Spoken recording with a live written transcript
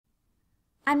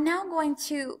I'm now going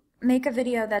to make a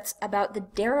video that's about the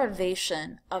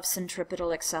derivation of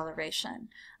centripetal acceleration.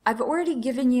 I've already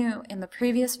given you in the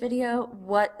previous video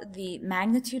what the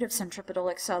magnitude of centripetal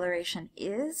acceleration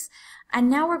is, and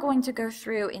now we're going to go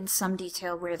through in some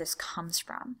detail where this comes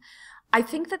from. I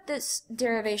think that this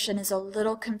derivation is a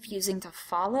little confusing to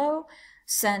follow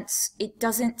since it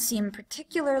doesn't seem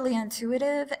particularly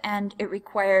intuitive and it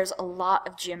requires a lot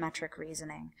of geometric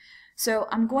reasoning. So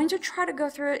I'm going to try to go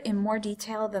through it in more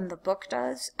detail than the book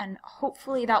does, and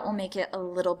hopefully that will make it a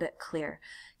little bit clear.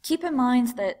 Keep in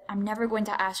mind that I'm never going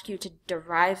to ask you to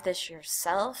derive this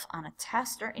yourself on a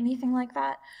test or anything like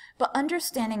that, but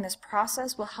understanding this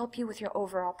process will help you with your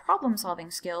overall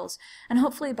problem-solving skills, and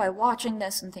hopefully by watching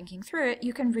this and thinking through it,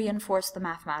 you can reinforce the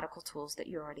mathematical tools that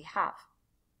you already have.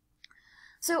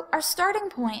 So our starting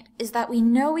point is that we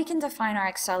know we can define our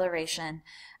acceleration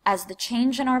as the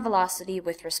change in our velocity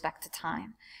with respect to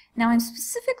time. Now I'm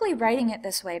specifically writing it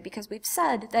this way because we've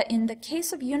said that in the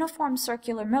case of uniform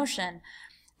circular motion,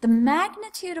 the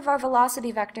magnitude of our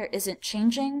velocity vector isn't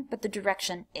changing, but the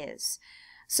direction is.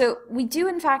 So we do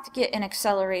in fact get an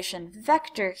acceleration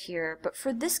vector here, but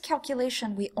for this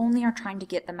calculation we only are trying to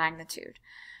get the magnitude.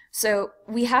 So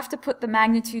we have to put the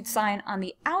magnitude sign on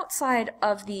the outside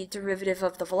of the derivative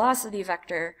of the velocity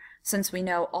vector, since we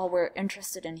know all we're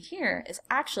interested in here is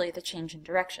actually the change in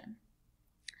direction.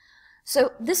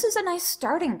 So this is a nice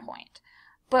starting point,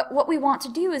 but what we want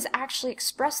to do is actually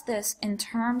express this in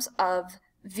terms of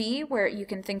v, where you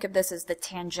can think of this as the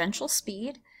tangential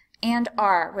speed, and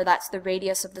r, where that's the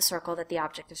radius of the circle that the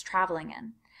object is traveling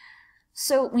in.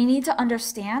 So we need to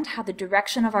understand how the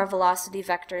direction of our velocity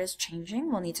vector is changing.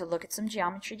 We'll need to look at some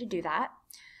geometry to do that.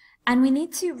 And we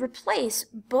need to replace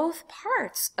both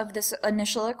parts of this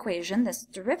initial equation, this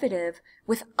derivative,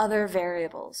 with other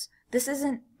variables. This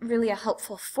isn't really a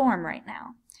helpful form right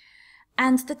now.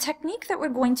 And the technique that we're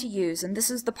going to use, and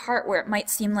this is the part where it might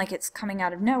seem like it's coming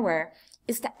out of nowhere,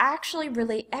 is to actually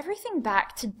relate everything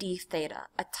back to d theta,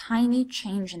 a tiny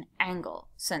change in angle,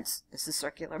 since this is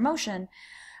circular motion.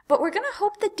 But we're going to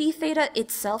hope that d theta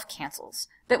itself cancels,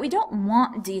 that we don't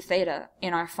want d theta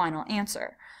in our final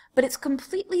answer. But it's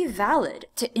completely valid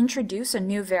to introduce a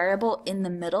new variable in the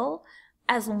middle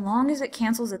as long as it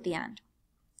cancels at the end.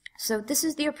 So this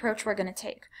is the approach we're going to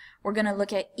take. We're going to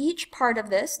look at each part of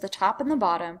this, the top and the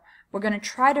bottom. We're going to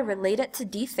try to relate it to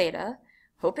d theta,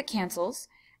 hope it cancels,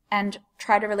 and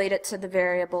try to relate it to the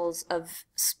variables of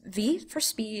v for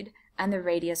speed and the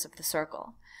radius of the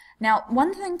circle. Now,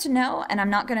 one thing to know, and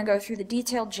I'm not going to go through the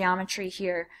detailed geometry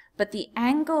here, but the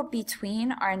angle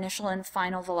between our initial and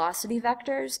final velocity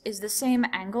vectors is the same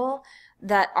angle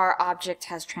that our object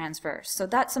has transversed. So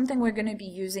that's something we're going to be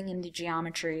using in the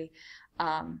geometry,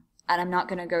 and I'm not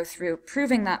going to go through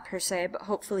proving that per se, but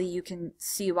hopefully you can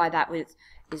see why that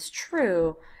is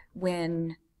true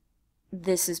when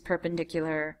this is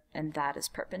perpendicular and that is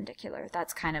perpendicular.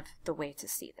 That's kind of the way to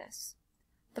see this.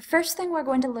 The first thing we're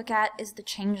going to look at is the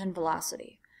change in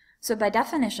velocity. So by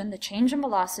definition, the change in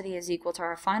velocity is equal to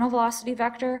our final velocity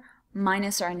vector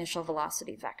minus our initial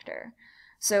velocity vector.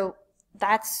 So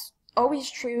that's always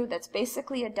true. That's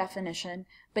basically a definition.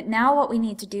 But now what we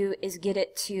need to do is get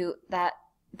it to that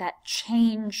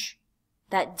change,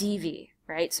 that dv,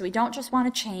 right? So we don't just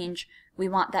want to change, we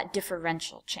want that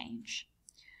differential change.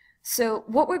 So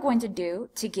what we're going to do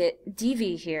to get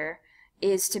dv here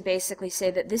is to basically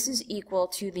say that this is equal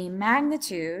to the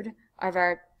magnitude of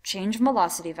our change in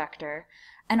velocity vector,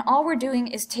 and all we're doing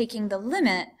is taking the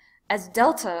limit as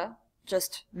delta,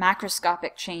 just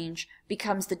macroscopic change,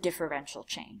 becomes the differential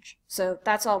change. So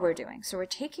that's all we're doing. So we're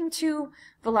taking two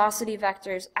velocity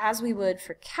vectors as we would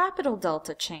for capital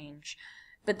delta change,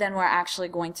 but then we're actually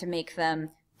going to make them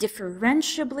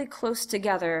differentiably close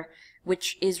together,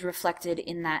 which is reflected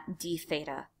in that d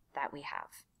theta that we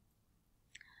have.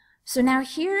 So now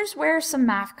here's where some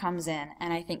math comes in,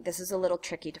 and I think this is a little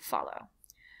tricky to follow.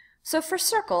 So for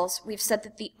circles, we've said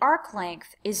that the arc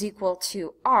length is equal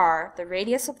to r, the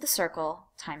radius of the circle,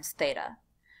 times theta.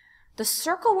 The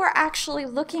circle we're actually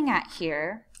looking at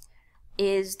here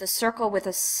is the circle with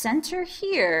a center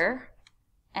here,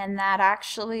 and that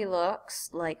actually looks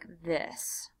like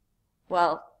this.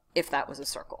 Well, if that was a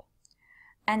circle.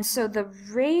 And so the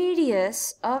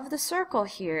radius of the circle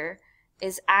here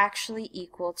is actually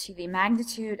equal to the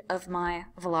magnitude of my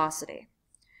velocity.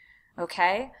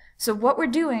 Okay? So what we're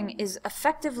doing is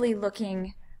effectively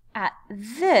looking at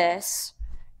this,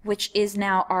 which is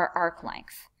now our arc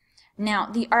length. Now,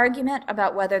 the argument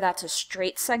about whether that's a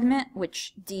straight segment,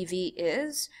 which dv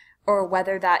is, or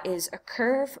whether that is a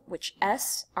curve, which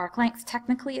s, arc length,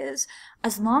 technically is,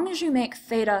 as long as you make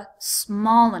theta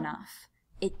small enough,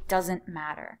 it doesn't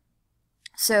matter.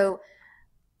 So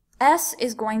S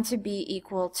is going to be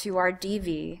equal to our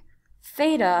dv,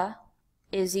 theta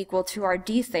is equal to our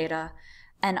d theta,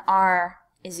 and r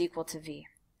is equal to v.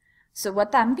 So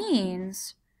what that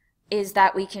means is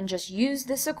that we can just use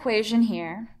this equation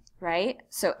here, right?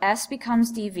 So S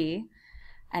becomes dv,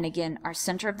 and again, our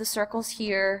center of the circle's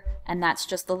here, and that's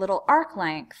just the little arc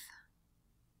length.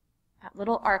 That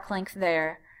little arc length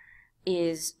there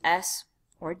is S,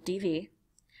 or dv.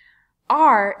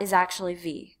 R is actually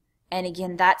v. And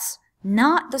again, that's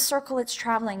not the circle it's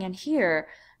traveling in here,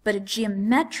 but a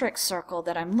geometric circle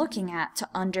that I'm looking at to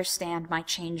understand my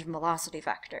change in velocity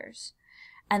vectors.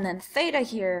 And then theta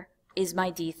here is my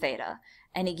d theta.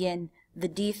 And again, the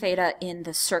d theta in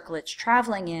the circle it's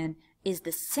traveling in is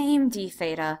the same d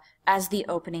theta as the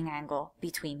opening angle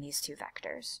between these two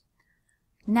vectors.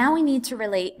 Now we need to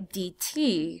relate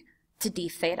dt to d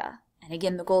theta. And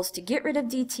again, the goal is to get rid of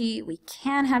dt. We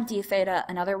can have d theta,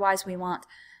 and otherwise we want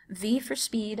v for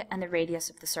speed and the radius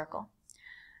of the circle.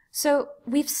 So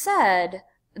we've said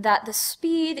that the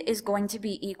speed is going to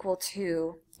be equal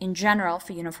to, in general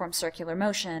for uniform circular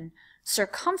motion,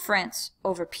 circumference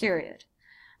over period.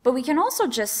 But we can also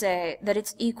just say that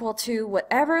it's equal to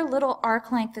whatever little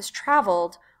arc length is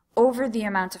traveled over the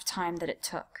amount of time that it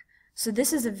took. So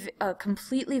this is a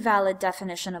completely valid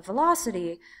definition of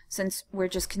velocity, since we're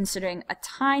just considering a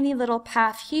tiny little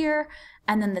path here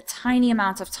and then the tiny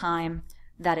amount of time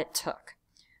that it took.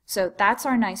 So that's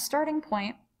our nice starting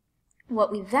point.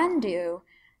 What we then do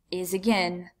is,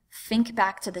 again, think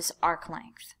back to this arc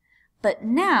length. But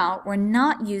now we're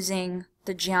not using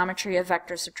the geometry of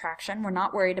vector subtraction. We're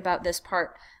not worried about this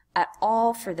part at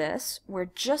all for this. We're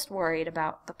just worried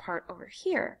about the part over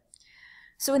here.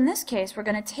 So in this case, we're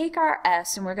going to take our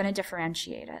S and we're going to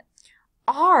differentiate it.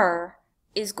 R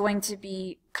is going to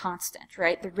be constant,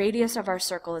 right? The radius of our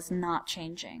circle is not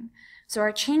changing. So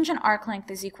our change in arc length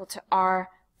is equal to r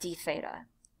d theta.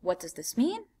 What does this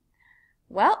mean?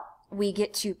 Well, we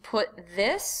get to put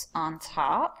this on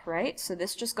top, right? So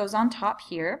this just goes on top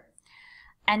here.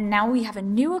 And now we have a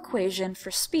new equation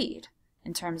for speed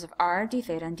in terms of r, d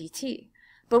theta, and dt.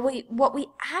 But what we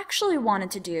actually wanted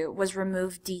to do was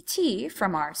remove dt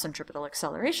from our centripetal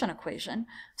acceleration equation,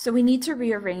 so we need to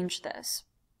rearrange this.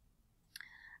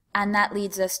 And that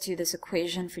leads us to this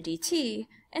equation for dt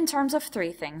in terms of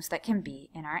three things that can be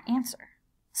in our answer.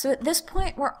 So at this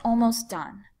point, we're almost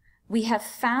done. We have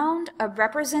found a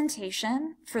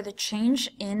representation for the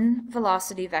change in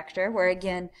velocity vector, where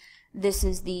again, this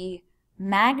is the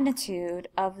magnitude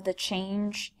of the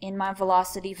change in my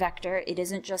velocity vector. It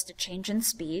isn't just a change in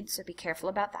speed, so be careful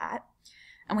about that.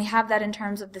 And we have that in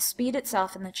terms of the speed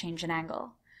itself and the change in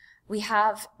angle. We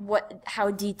have how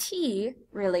dt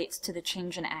relates to the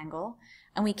change in angle,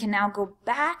 and we can now go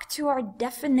back to our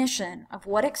definition of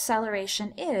what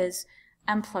acceleration is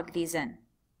and plug these in.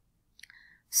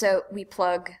 So we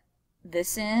plug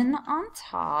this in on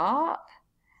top,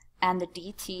 and the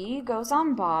dt goes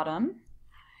on bottom,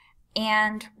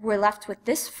 and we're left with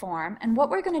this form. And what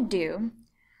we're going to do,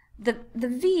 the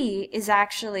v is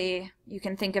actually, you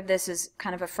can think of this as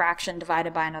kind of a fraction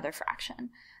divided by another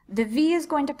fraction. The v is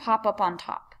going to pop up on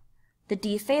top. The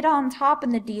d theta on top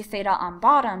and the d theta on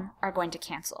bottom are going to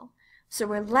cancel. So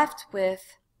we're left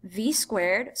with v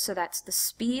squared, so that's the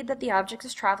speed that the object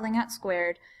is traveling at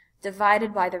squared,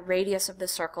 divided by the radius of the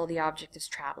circle the object is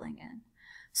traveling in.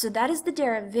 So that is the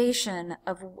derivation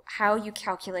of how you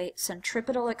calculate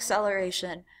centripetal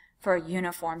acceleration for a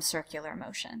uniform circular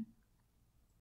motion.